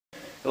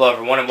Hello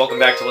everyone and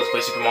welcome back to Let's Play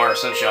Super Mario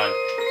Sunshine.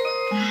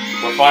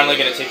 We're finally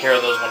going to take care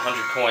of those 100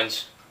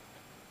 coins.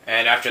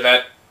 And after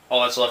that, all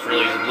that's left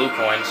really is the blue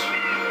coins.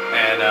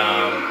 And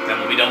then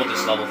we'll be done with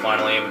this level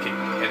finally and we can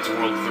head to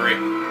World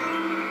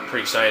 3.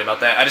 Pretty excited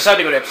about that. I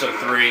decided to go to Episode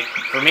 3.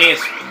 For me,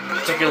 it's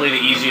particularly the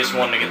easiest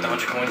one to get the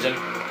 100 coins in.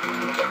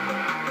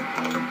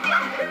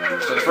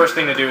 So the first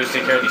thing to do is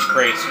take care of these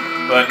crates.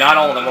 But not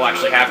all of them will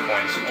actually have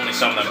coins, only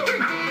some of them.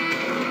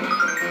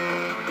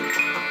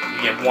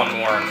 You get one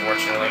more,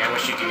 unfortunately. I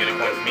wish you could get a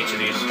coin from each of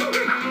these.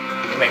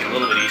 It'd make it a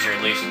little bit easier, at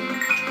least.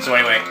 So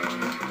anyway,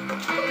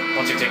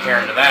 once you take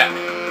care of that,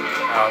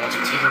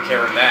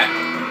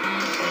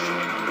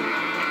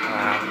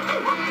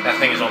 that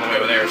thing is all the way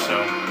over there,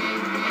 so...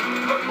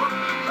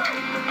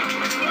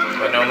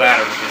 But no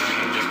matter, because we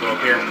can just go up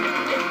here.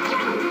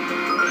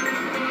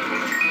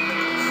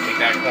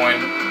 Take that coin.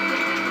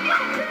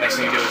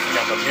 Next thing you do is to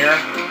jump up here.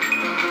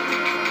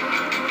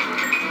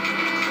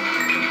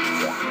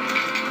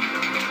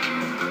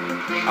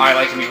 I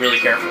like to be really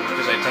careful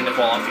because I tend to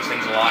fall off these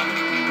things a lot.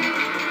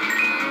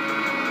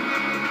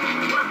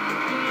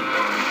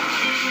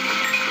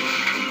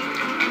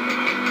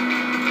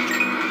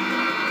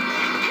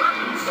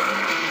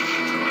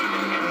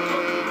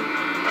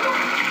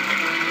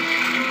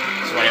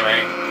 So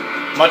anyway,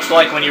 much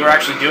like when you were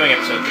actually doing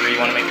Episode 3,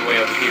 you want to make your way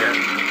over here.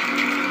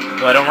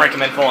 Though I don't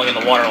recommend falling in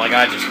the water like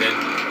I just did.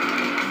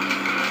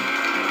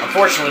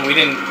 Unfortunately, we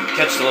didn't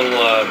catch the little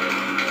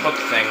hook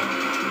thing.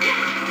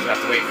 So I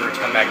have to wait for it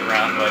to come back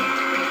around, but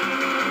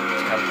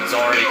it's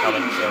already coming,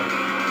 so...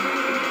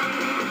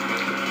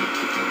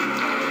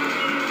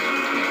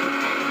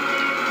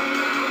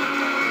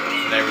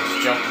 There, we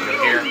just jump and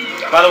go here.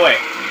 By the way,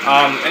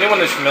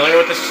 anyone who's familiar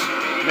with this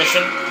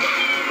mission,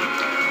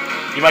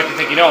 you might be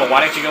thinking, oh,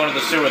 why don't you go into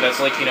the sewer? That's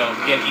like, you know,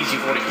 getting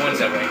easy 40 coins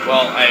that way.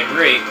 Well, I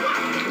agree.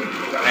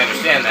 I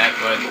understand that,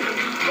 but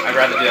I'd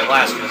rather do that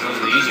last, because those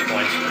are the easy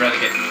coins. I'd rather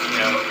get,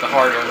 you know, the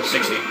hard-earned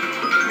 60.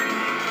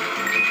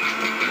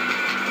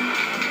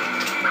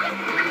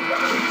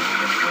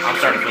 I'm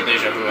starting to feel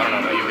deja vu. I don't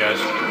know about you guys.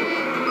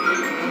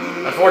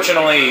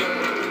 Unfortunately,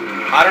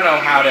 I don't know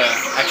how to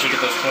actually get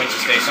those coins to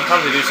stay.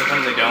 Sometimes they do,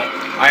 sometimes they don't.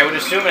 I would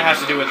assume it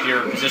has to do with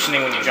your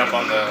positioning when you jump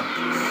on the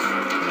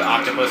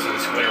octopus or the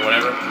squid or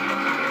whatever.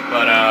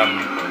 But,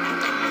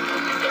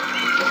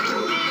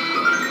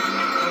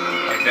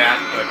 like that.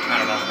 But, I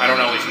don't know. I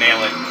don't always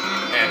nail it.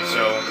 And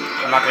so,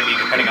 I'm not going to be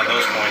depending on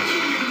those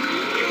coins.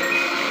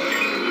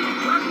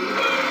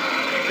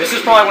 This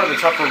is probably one of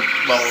the tougher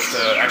levels to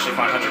actually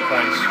find 100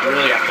 coins. You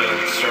really have to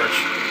search.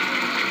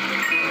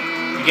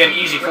 You get an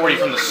easy 40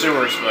 from the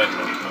sewers, but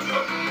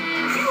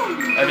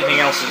everything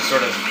else is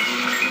sort of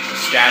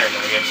scattered,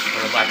 I guess,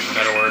 for lack of a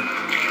better word.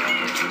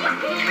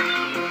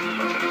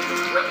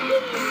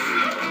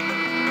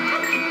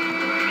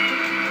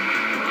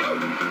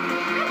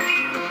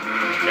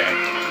 Okay,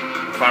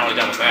 we're finally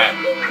done with that.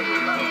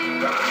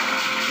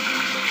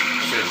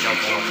 Should have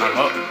jumped one more time.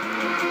 Oh,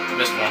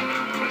 missed one.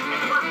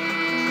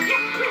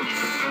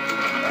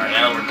 Alright,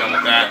 now that we're done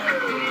with that,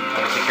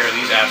 I'm gonna take care of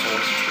these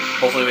assholes.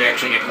 Hopefully we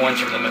actually get coins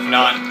from them. If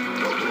not,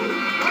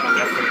 I'm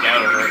gonna freak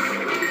out over it.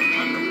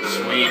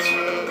 Sweet.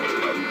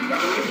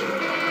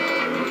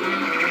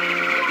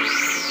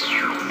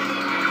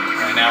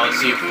 Alright, now let's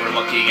see if we're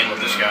lucky again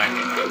with this guy.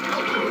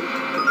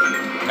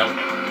 Nope.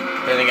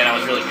 Then again, I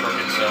was really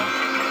crooked, so...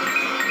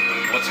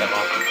 Let's head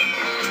off.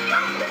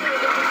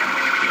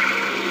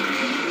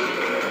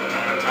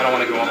 I don't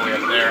want to go all the way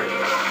up there.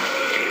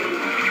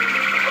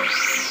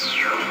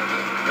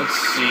 Let's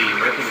see,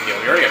 where can we go?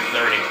 We already have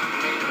 30.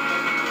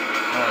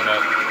 I don't know.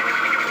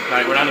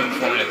 Alright, we're not even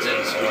 4 minutes in,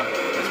 so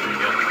that's pretty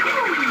good.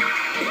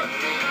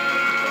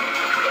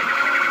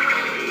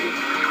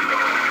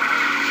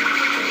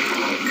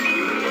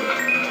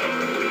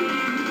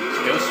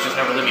 These ghosts just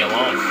never leave me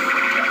alone.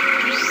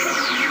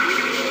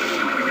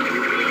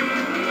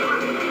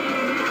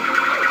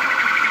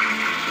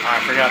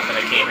 I forgot that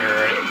I came here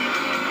already.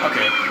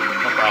 Okay,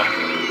 no problem.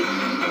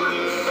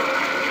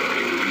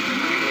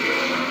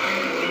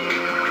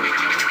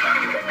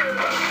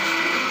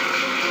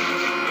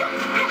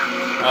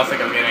 I don't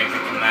think I'll get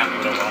anything from that,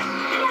 but oh well.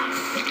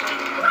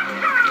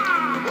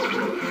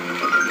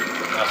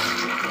 Ugh.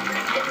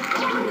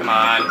 Come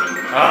on.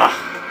 Ugh.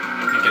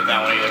 I didn't get that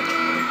one either.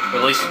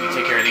 But at least we can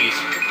take care of these.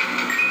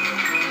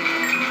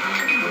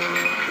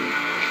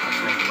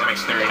 That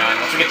makes 39.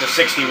 Once we get to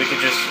 60, we're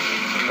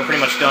pretty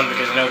much done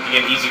because I know we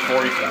can get an easy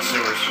 40 from the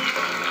sewers.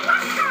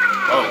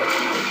 Whoa.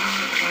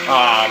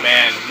 Aw,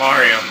 man.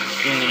 Mario.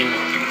 I didn't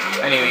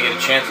even get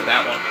a chance at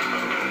that one.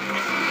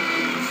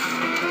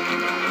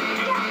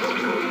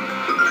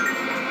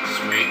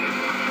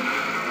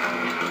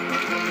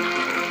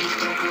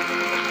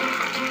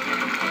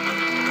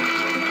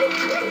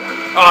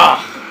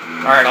 Ah!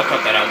 Alright, I'll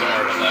cut that out, don't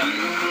worry about that.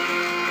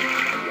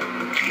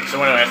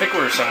 So anyway, I think we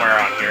were somewhere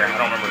around here. I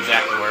don't remember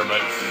exactly where, but...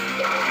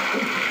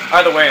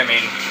 Either way, I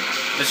mean,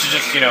 this is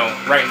just, you know,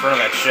 right in front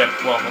of that ship.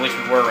 Well, at least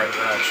we were right in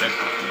front of that ship.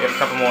 We have a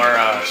couple more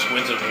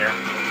squids over here.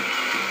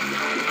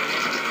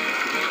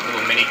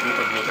 Little mini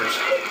Koopa bloopers.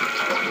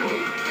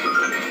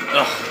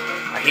 Ugh,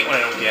 I hate when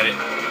I don't get it.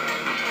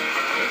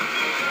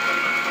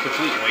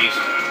 Complete waste.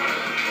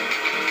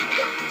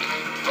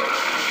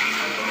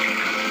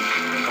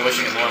 I wish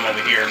I could lure him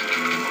over here.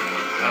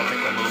 I don't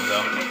think he'll move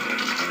though.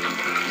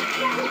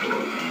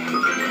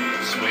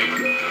 Sweet.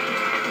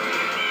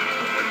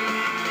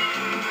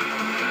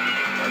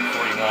 Alright,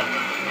 41.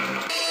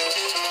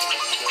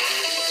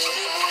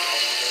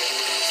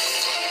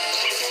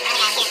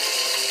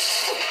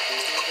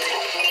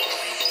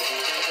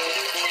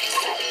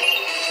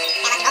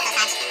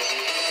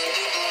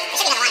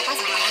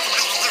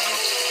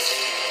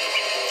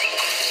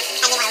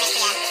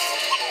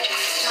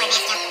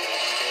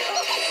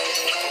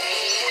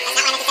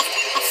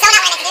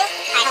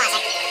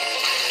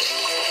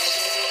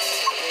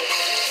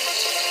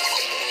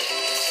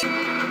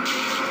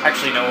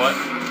 Actually, you know what?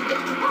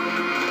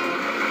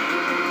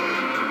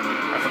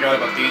 I forgot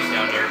about these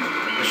down here.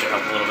 This should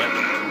help a little bit.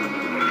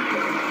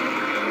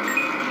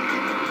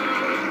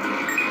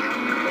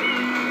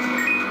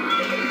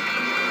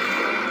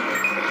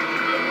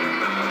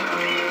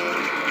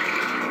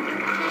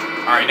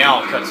 Alright,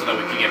 now I'll cut so that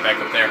we can get back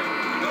up there.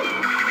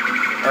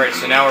 Alright,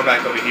 so now we're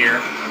back over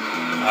here.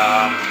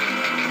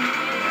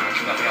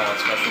 There's nothing all that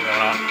special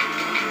going on.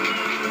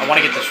 I want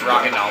to get this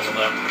rocket nozzle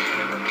though.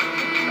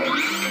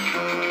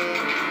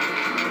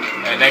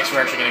 And next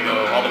we're actually going to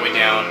go all the way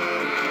down,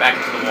 back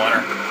into the water.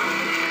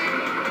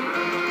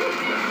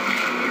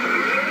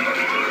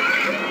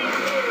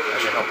 That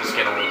should help us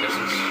get a little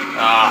distance.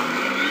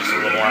 Just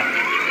a little more.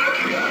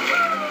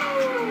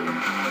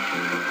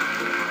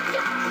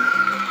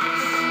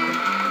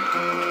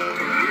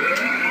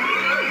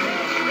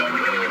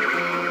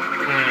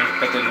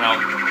 That didn't help.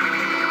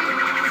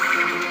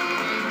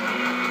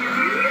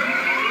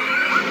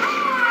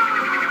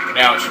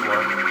 Now it should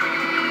work.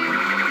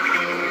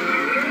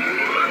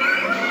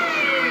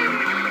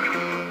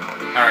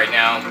 Alright,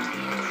 now,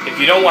 if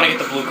you don't want to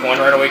get the blue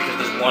coin right away, because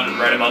there's one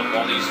right above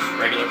all these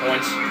regular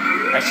coins,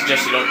 I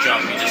suggest you don't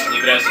jump. You just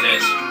leave it as it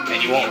is,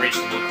 and you won't reach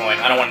the blue coin.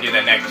 I don't want to do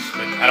that next,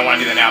 but I don't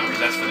want to do that now, because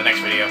that's for the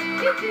next video.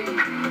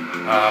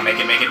 Make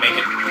it, make it, make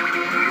it.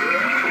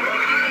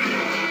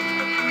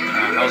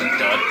 That was a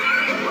dud.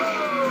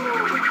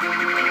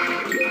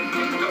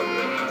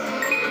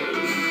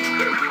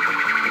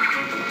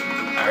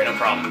 Alright, no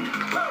problem.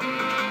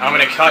 I'm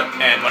gonna cut,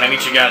 and when I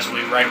meet you guys,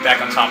 we'll be right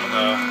back on top of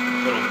the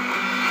little...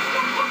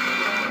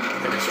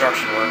 the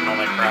construction work and all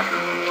that crap.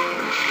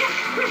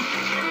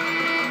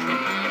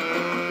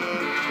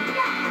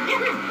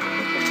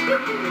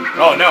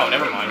 Oh no,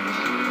 never mind.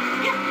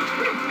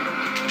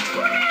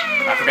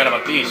 I forgot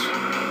about these.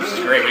 This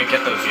is great, we didn't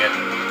get those yet.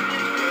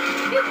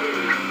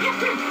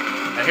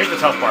 Now here's the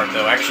tough part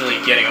though,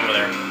 actually getting over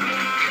there.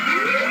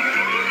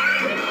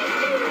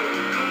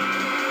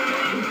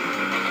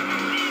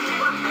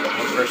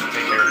 First to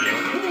take care of you.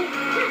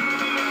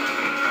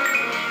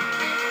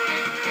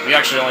 We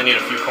actually only need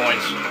a few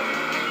coins.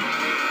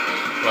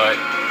 But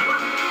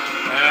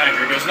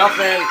here goes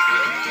nothing.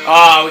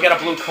 We got a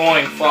blue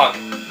coin, fuck.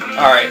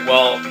 Alright,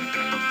 well,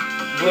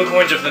 blue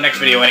coins are for the next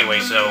video anyway,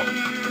 so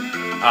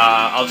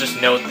I'll just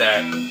note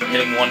that we're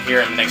getting one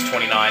here in the next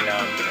 29 in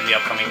the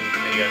upcoming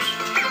videos.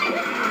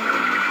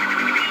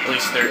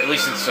 At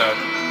least it's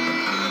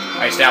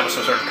I established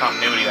some sort of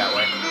continuity that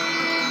way.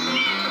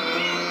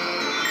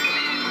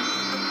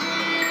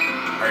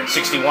 Alright,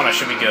 61, I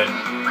should be good.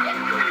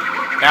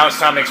 Now it's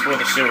time to explore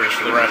the sewers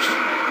for the rest.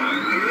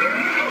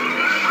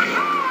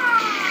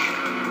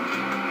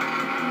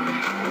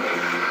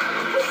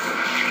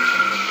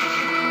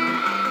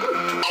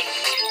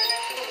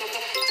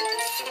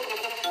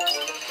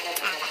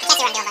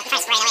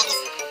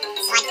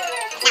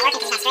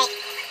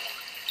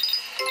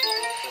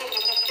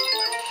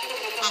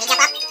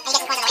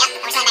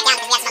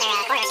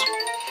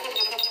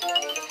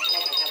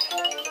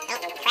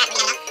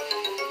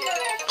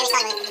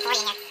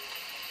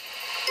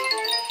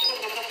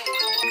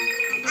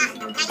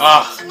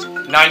 Ah,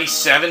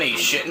 97? Are you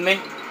shitting me?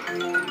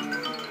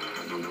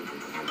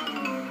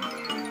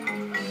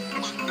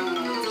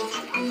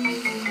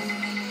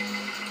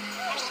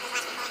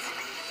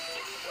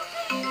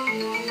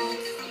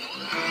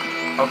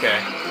 Okay.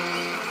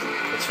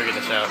 Let's figure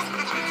this out.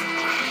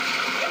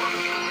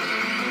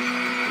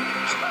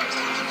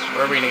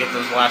 Where are we gonna get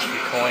those last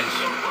few coins?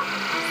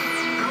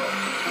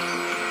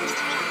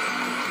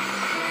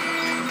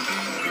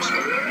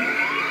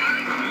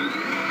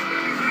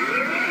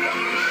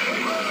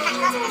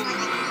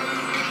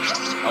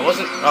 I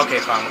wasn't... Okay,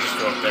 fine, we'll just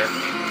go up there.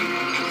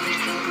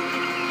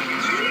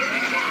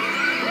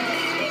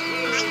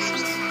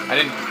 I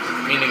didn't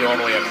mean to go all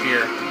the way up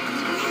here.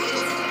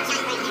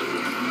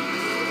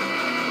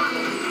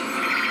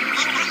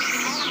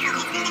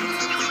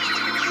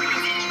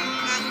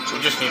 We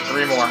just need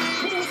 3 more.